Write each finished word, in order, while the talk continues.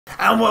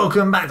And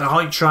welcome back to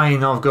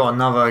Hypetrain. I've got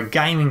another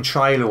gaming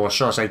trailer, or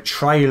should I say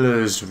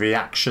trailers,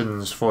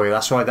 reactions for you.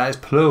 That's right, that is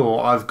plural.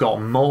 I've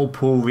got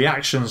multiple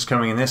reactions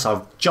coming in this.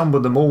 I've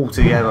jumbled them all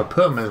together,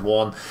 put them as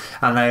one,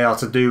 and they are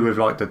to do with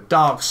like the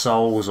Dark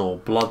Souls or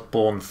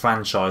Bloodborne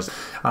franchise.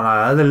 And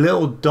I had a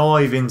little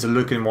dive into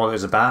looking what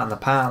it's about, and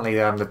apparently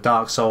the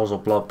Dark Souls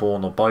or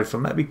Bloodborne or both of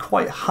them may be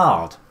quite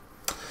hard.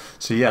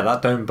 So yeah,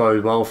 that don't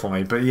bode well for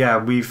me. But yeah,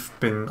 we've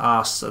been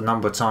asked a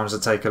number of times to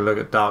take a look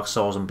at Dark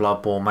Souls and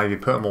Bloodborne, maybe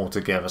put them all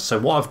together. So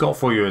what I've got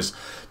for you is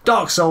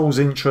Dark Souls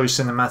intro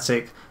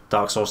cinematic,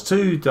 Dark Souls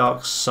 2,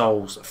 Dark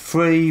Souls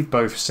 3,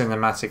 both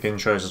cinematic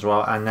intros as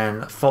well. And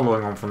then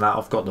following on from that,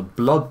 I've got the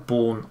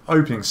Bloodborne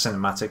opening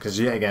cinematic, because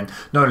yet again,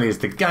 not only is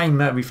the game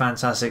meant to be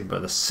fantastic,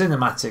 but the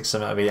cinematics are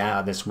meant to be out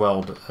of this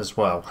world as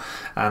well.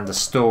 And the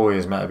story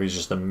is meant to be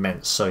just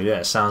immense. So yeah,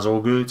 it sounds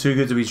all good, too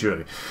good to be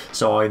true.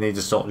 So I need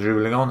to stop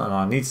dribbling on and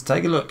I need to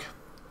take a look.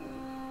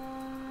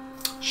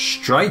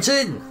 Straight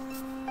in!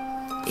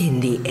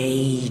 In the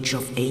age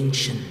of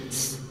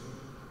ancients,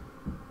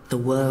 the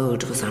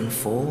world was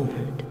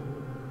unformed,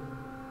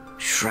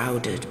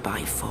 shrouded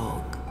by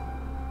fog.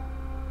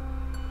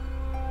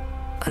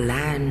 A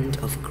land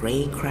of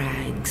grey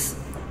crags,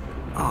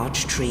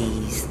 arch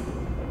trees,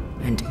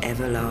 and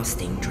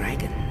everlasting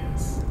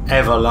dragons.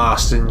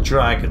 Everlasting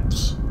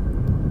dragons.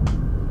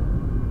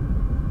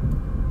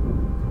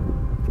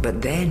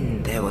 But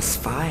then there was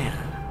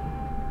fire,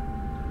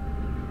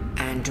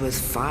 and with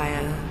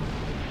fire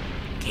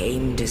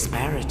came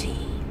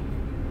disparity.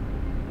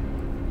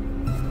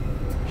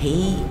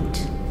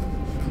 Heat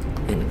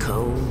and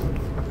cold,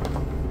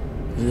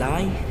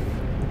 life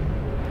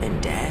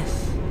and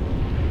death,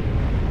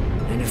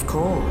 and of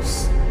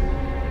course,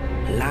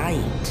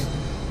 light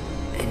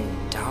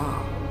and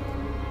dark.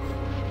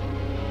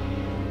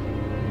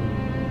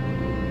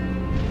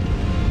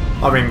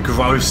 I'm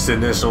engrossed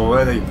in this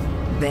already.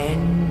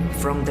 Then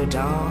from the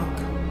dark,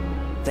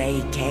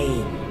 they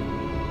came.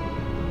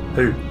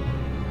 Who?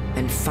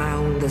 And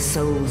found the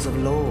souls of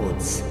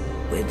lords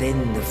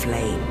within the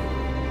flame.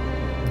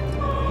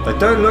 They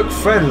don't look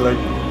friendly.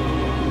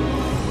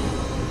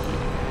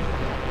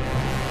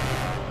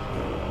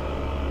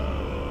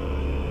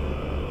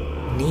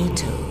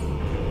 Nito,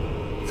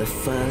 the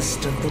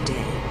first of the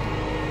dead.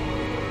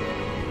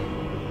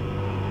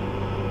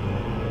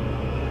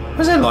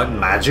 Was there like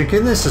magic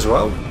in this as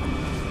well?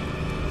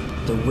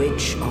 The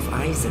Witch of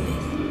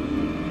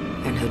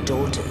Izalith and her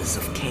daughters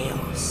of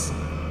Chaos.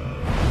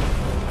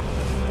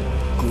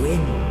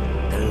 Gwyn,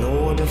 the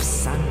Lord of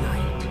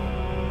Sunlight,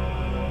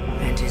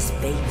 and his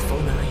faithful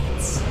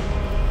knights.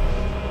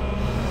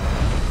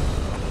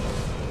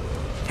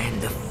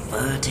 And the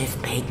furtive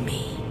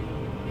pygmy,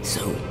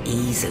 so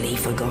easily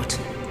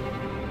forgotten.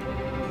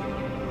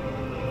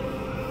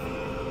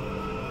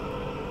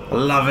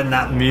 Loving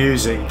that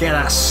music. Get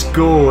that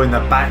score in the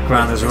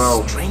background as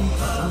well. With the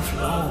strength of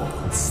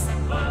lords,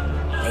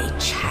 they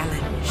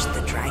challenged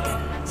the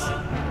dragons.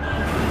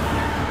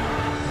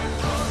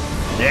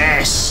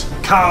 Yes!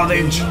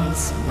 Carnage!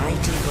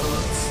 Mighty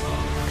gods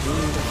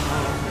peeled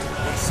apart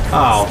their stones.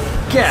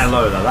 Oh, get a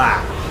load of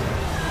that.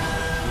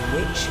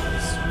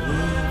 Witches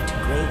weaved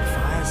great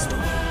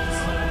firestorms.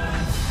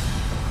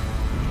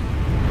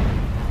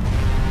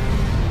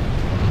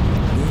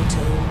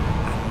 Nito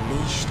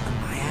unleashed a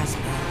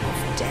miasma of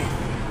death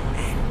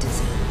and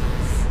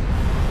disease.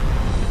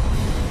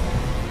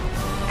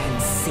 And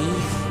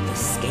Seath the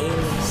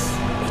Scaleless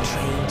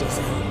betrayed his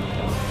own,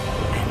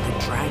 and the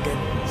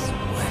dragons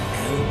were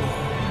no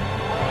more.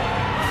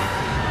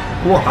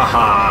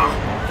 Wahaha!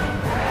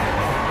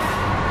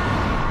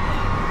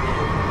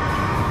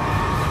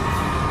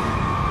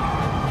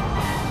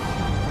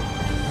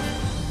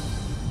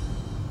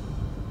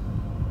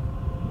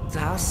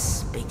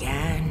 Thus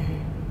began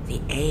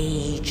the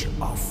Age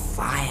of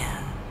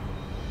Fire.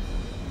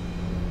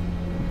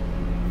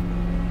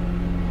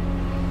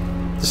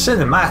 The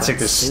cinematic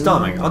is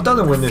stunning. I don't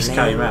know when this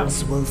came out. The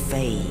flames will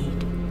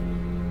fade,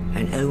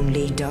 and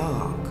only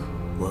dark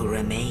will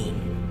remain.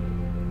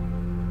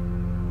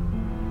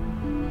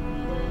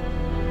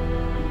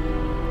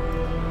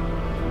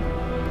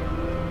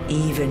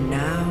 Even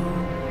now,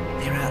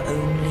 there are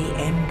only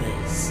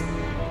embers,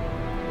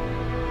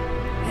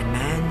 and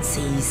man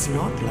sees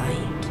not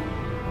light,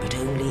 but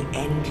only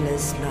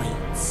endless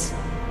nights.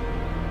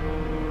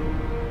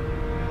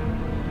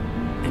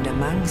 And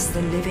amongst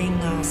the living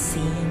are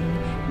seen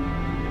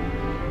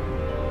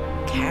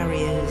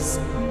carriers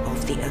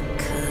of the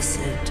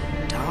accursed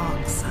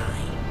dark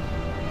side.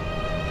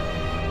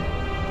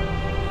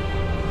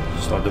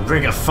 It's like the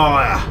Ring of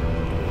Fire.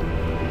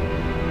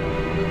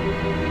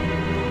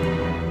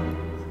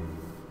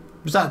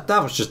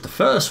 That was just the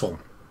first one.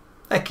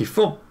 Hecky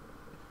fun.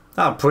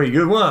 That was pretty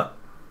good work.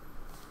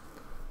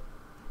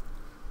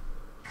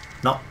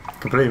 No,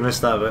 completely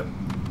missed that bit.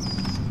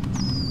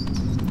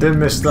 Didn't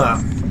miss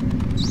that.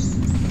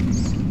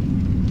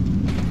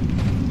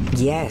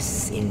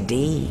 Yes,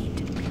 indeed.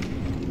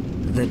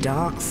 The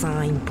dark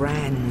sign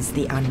brands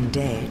the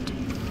undead.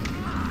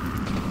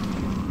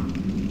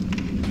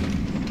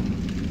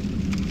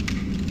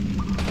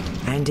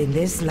 And in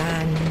this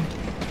land,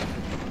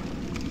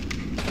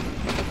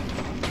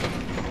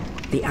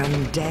 the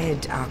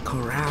undead are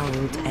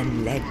corralled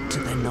and led to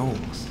the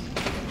north.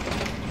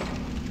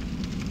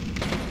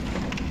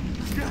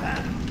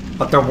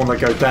 I don't want to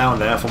go down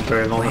there, if I'm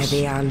being Where honest.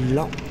 they are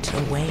locked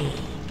away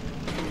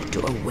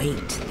to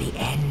await the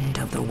end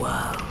of the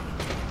world.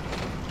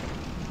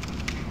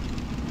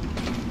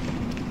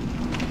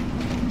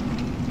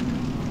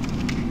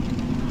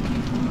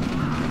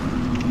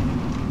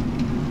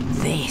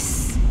 This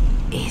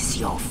is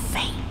your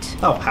fate.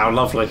 Oh, how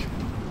lovely.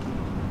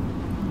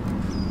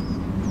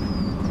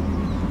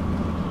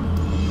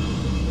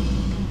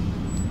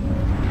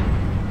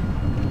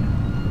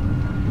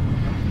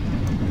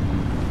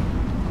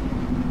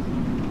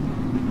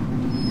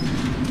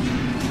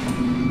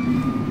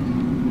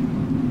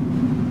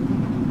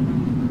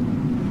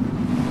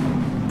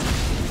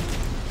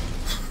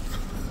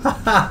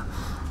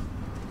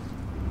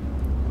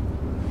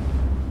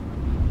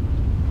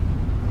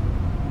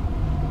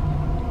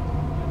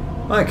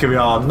 That could be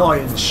our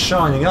knight in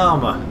shining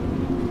armour.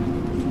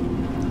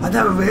 I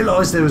never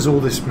realised there was all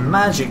this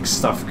magic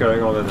stuff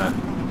going on in there.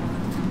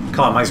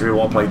 Kind of makes me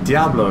want to play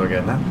Diablo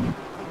again now.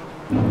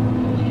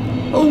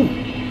 Oh,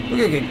 we're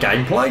going to get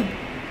gameplay.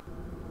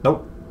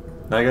 Nope,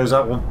 there goes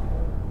that one.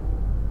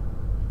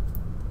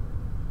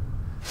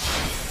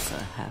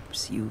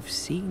 Perhaps you've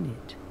seen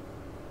it.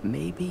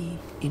 Maybe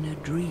in a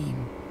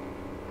dream.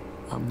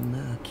 A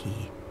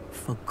murky,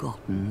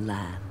 forgotten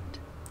land.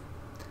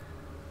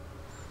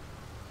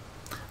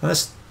 And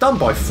it's done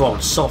by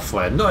From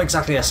Software, not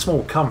exactly a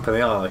small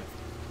company, are they?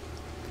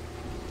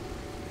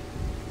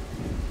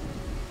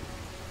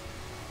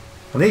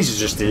 And these are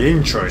just the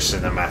intro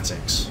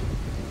cinematics.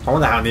 I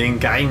wonder how the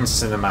in-game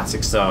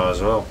cinematics are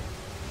as well.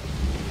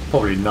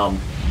 Probably none.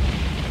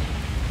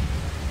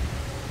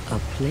 A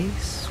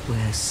place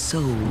where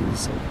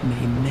souls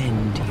may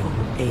mend your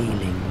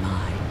ailing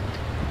mind.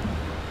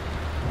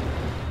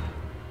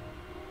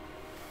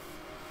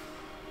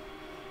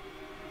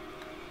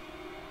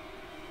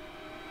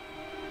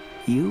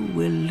 You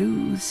will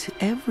lose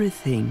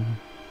everything.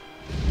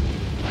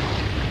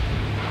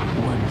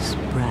 Once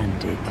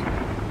branded.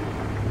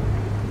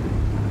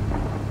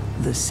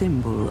 The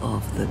symbol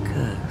of the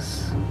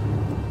curse.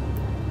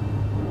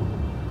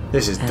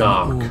 This is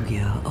dark. An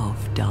augur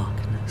of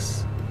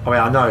darkness. I mean,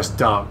 I know it's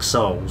Dark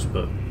Souls,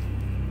 but...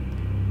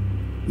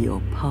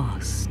 Your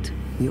past,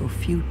 your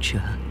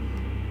future,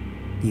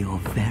 your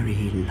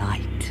very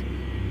light.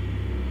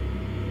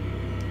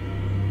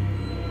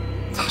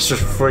 That's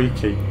just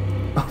freaky.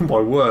 Oh my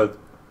word.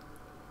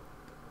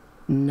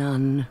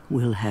 None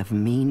will have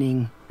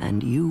meaning,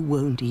 and you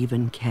won't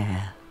even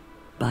care.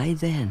 By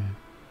then,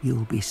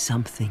 you'll be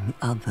something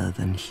other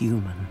than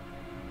human.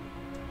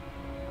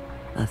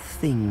 A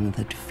thing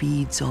that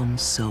feeds on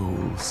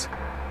souls.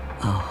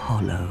 A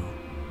hollow.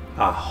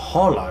 A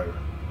hollow?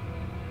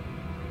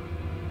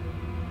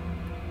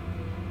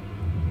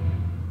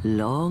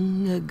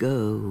 Long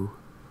ago,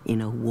 in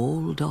a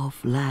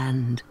walled-off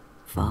land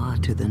far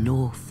to the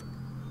north,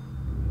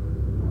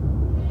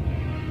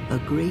 a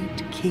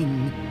great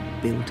king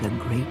built a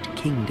great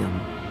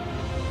kingdom.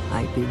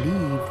 I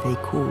believe they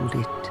called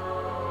it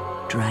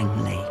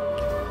Drang Lake.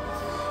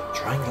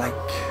 Drang Lake.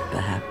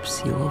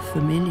 Perhaps you're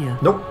familiar.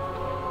 Nope.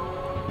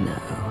 No,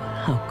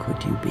 how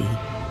could you be?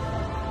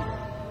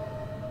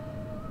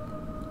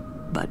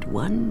 But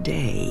one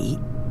day,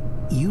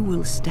 you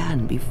will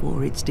stand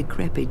before its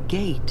decrepit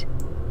gate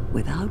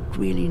without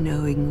really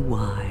knowing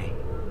why.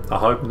 I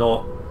hope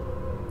not.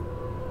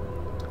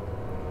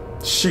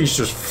 She's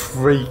just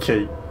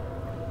freaky.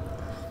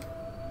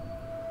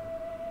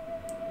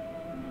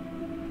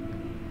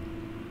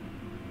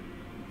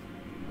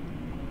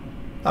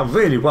 A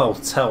really well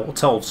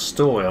told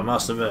story, I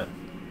must admit.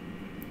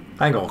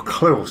 I ain't got a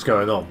clue what's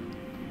going on.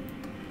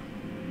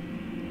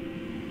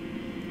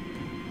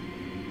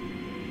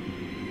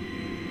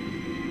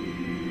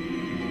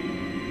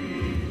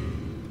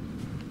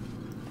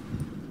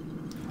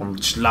 I'm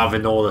just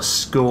loving all the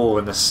score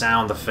and the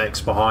sound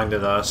effects behind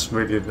it. That's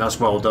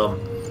well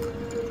done.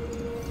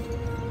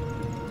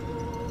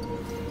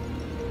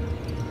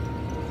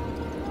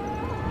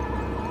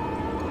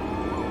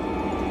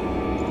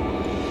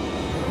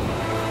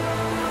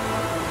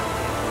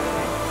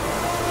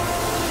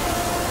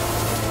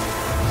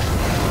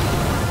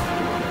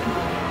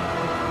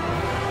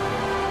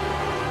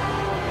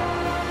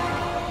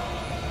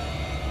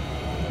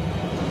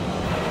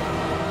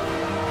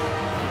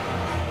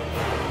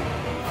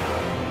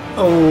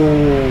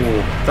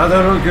 Oh, that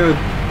don't look good.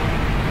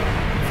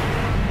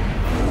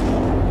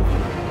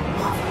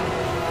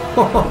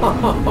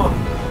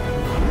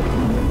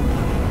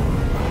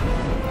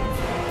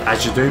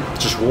 As you do,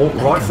 just walk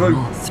Like right a through.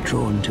 moth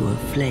drawn to a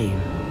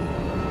flame.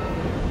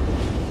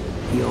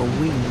 Your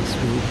wings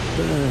will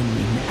burn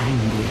in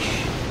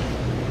anguish.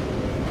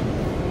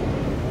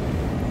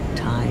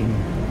 Time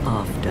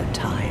after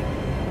time.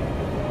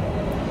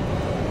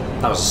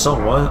 That was a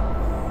song, wasn't it?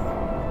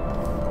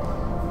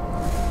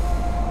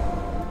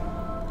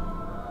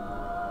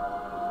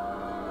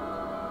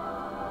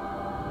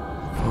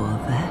 For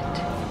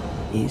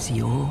is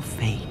your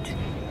fate.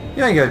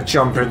 You ain't gonna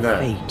jump in there.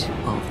 Fate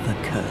of the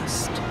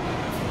cursed.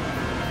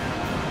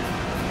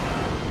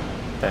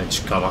 Then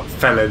just kind of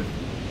fell in,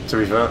 to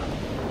be fair.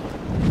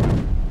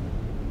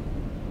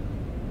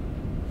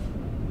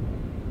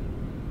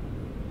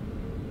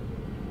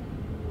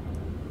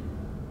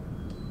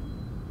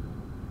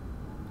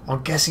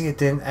 I'm guessing it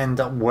didn't end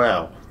up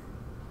well.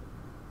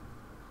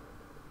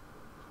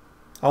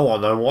 I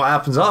want to know what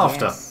happens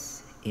after.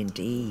 Yes,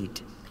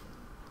 indeed.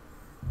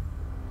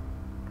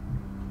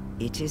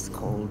 It is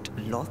called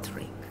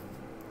Lothric,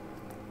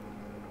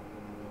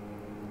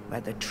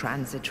 where the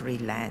transitory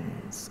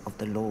lands of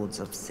the Lords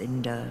of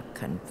Cinder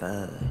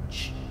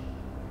converge.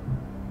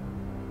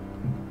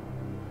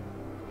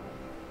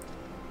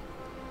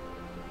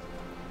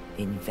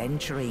 In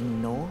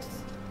venturing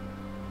north,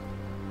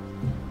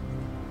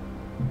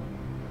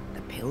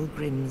 the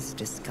pilgrims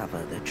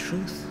discover the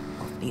truth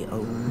of the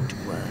old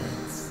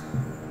words.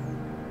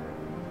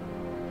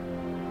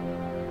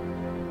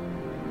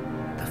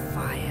 The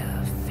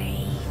fire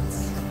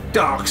fades.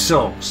 Dark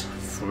Souls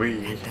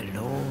 3. And the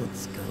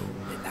lords go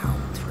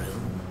without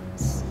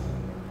thrones.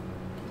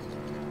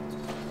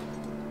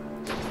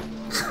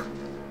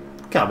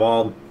 Come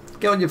on,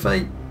 get on your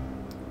feet.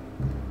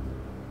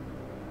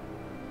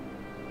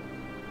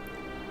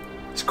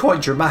 It's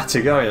quite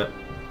dramatic, isn't it?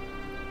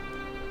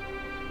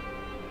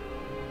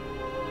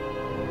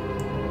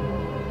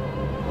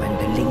 When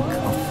the link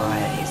of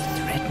fire is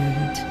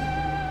threatened,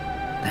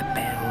 the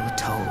bell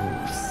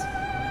tolls,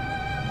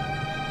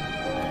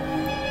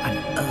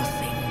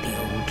 unearthing the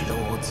old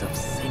lords of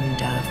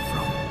Cinder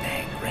from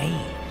their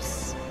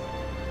graves.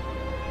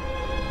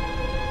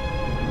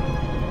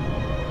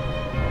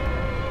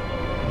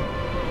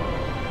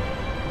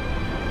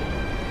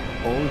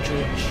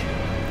 Aldrich,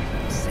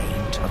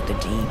 saint of the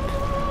deep,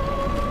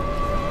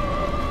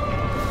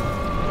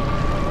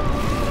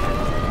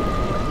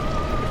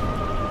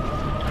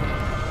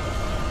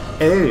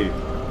 Ew.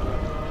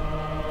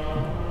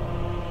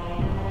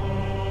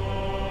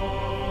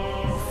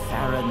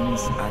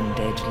 Farron's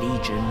undead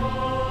legion,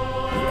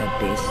 the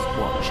Abyss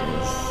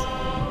Watchers.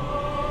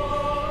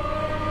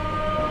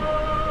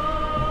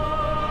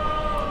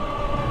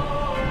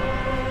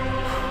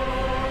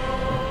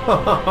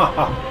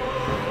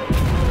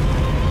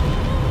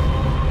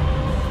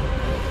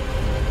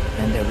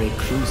 And the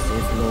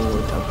reclusive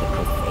lord of the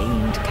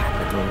profaned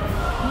capital.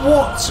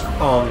 What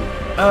on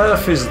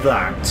earth is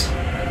that?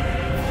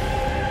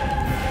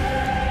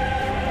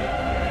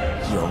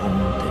 Yon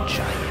the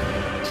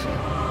giant.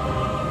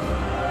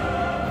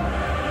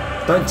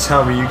 Don't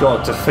tell me you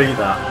got to defeat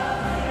that.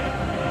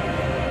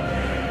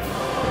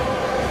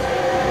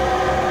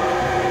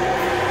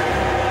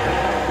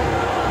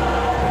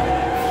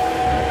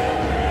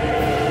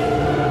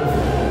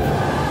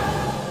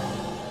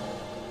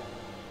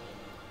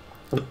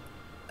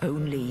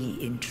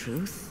 Only in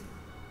truth,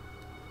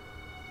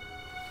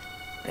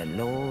 the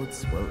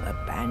lords will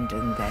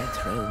abandon their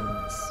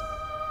thrones.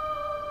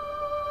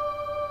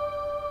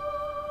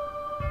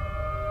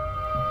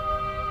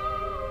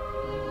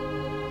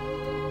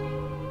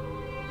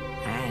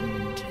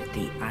 And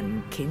the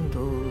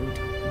unkindled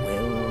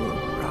will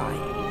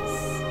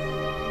rise.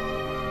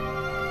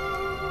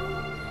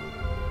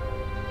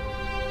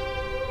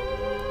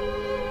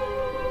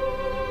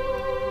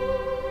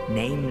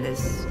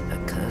 Nameless,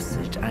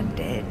 accursed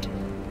undead,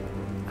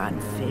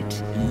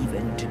 unfit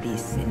even to be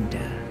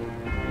cinder.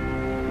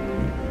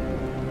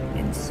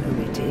 And so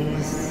it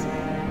is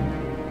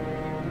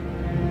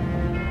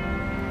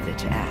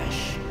that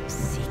ash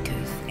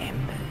seeketh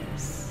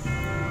embers.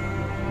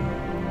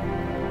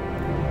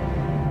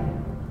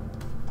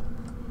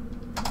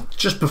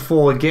 Just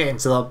before I get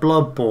into that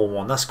Bloodborne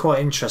one, that's quite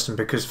interesting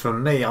because for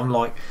me, I'm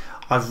like,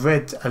 I've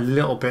read a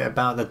little bit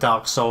about the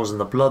Dark Souls and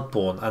the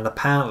Bloodborne, and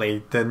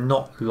apparently they're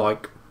not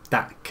like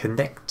that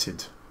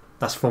connected.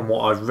 That's from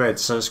what I've read,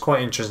 so it's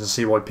quite interesting to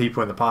see why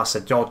people in the past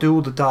said, "Yo, do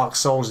all the Dark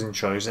Souls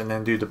intros and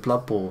then do the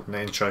Bloodborne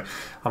intro."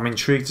 I'm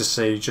intrigued to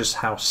see just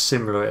how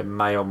similar it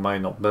may or may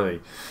not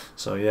be.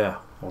 So yeah,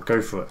 I'll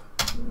go for it.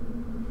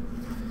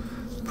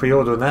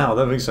 Pre-order now. I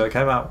don't think so. It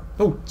came out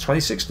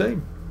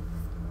 2016.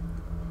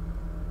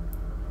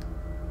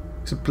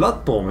 So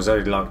Bloodborne was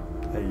only like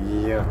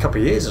a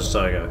couple of years or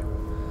so ago,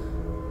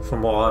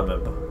 from what I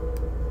remember.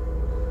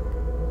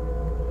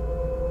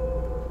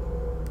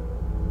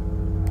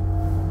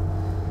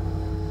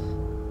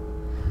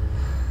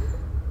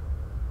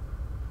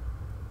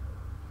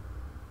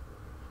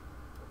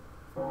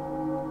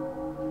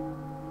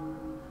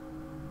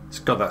 It's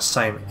got that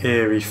same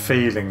eerie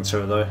feeling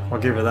to it though, I'll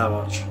give it that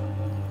much.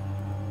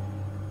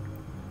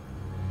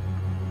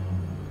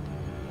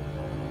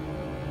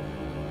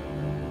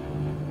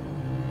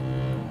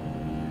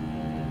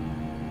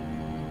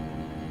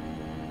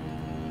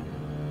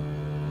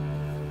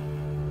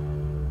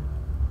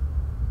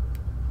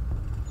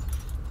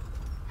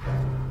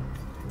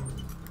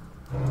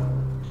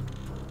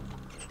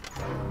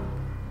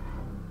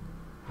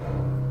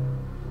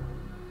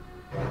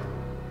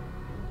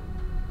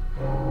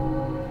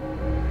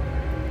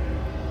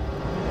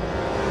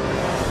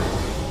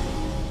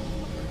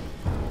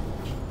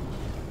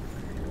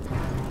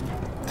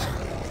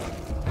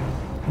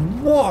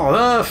 What on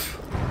earth?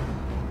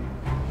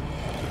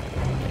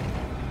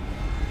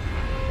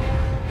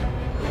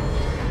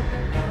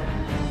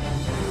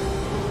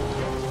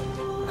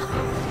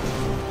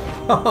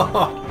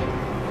 Oh.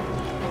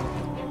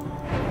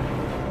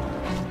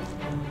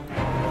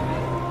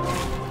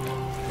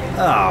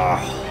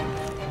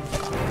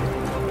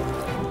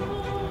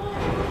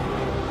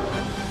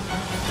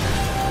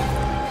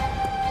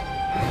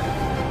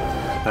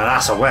 Now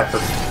that's a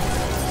weapon.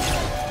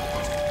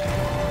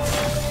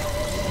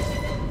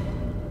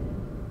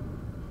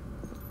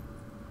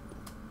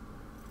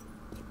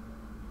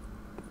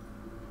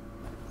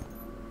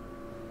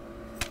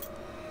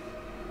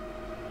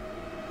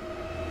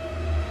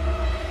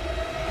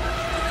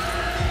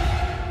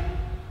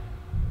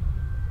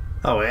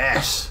 Oh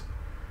yes.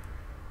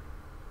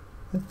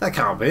 That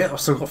can't be it.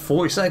 I've still got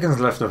 40 seconds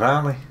left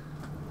apparently.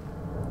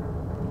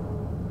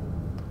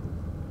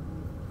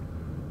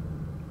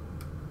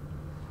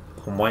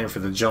 I'm waiting for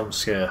the jump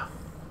scare.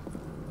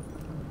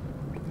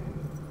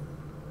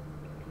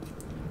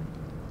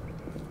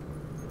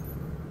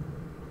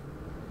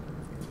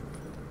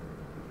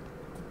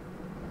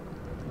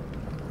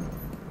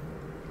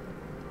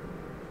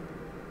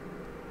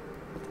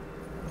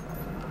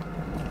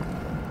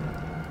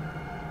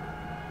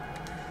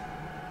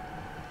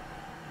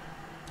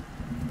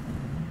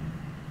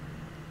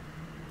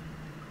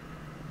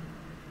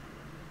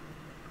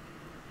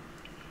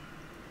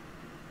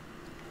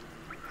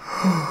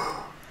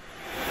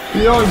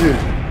 Behind you!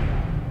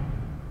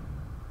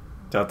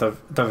 I don't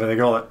think they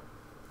got it.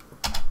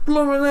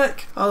 Blooming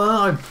neck! I don't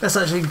know. That's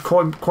actually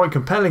quite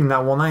compelling,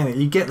 that one, ain't it?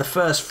 You get the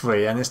first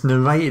three and it's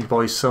narrated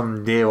by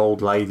some dear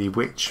old lady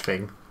witch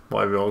thing,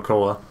 whatever you want to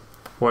call her,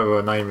 whatever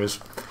her name is.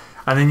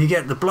 And then you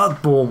get the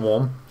Bloodborne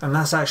one, and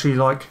that's actually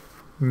like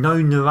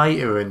no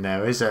narrator in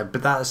there, is it?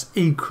 But that's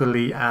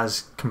equally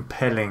as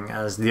compelling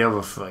as the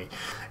other three.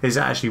 Is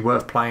it actually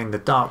worth playing the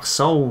Dark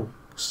Souls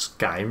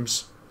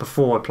games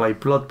before I play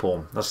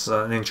Bloodborne? That's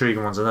an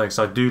intriguing one to know, because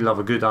I do love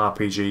a good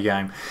RPG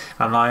game,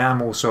 and I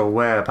am also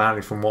aware,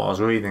 apparently from what I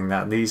was reading,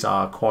 that these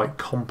are quite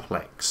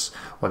complex,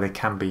 or they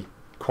can be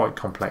quite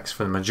complex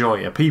for the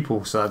majority of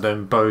people, so that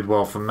don't bode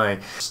well for me.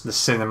 The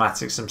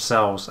cinematics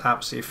themselves,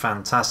 absolutely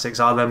fantastic.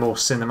 So are there more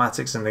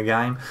cinematics in the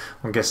game?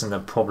 I'm guessing there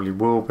probably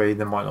will be.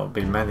 There might not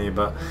be many,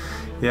 but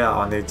yeah,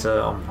 I need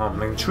to.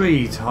 I'm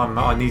intrigued.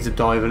 I need to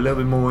dive a little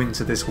bit more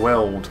into this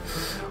world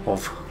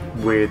of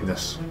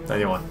weirdness.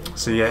 Anyway,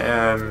 so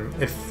yeah,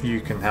 if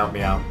you can help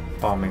me out,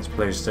 by all means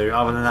please do.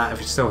 Other than that, if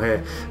you're still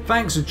here,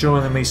 thanks for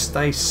joining me.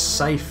 Stay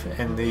safe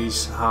in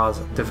these hard,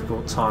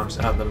 difficult times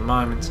at the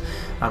moment,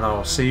 and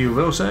I'll see you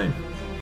real soon.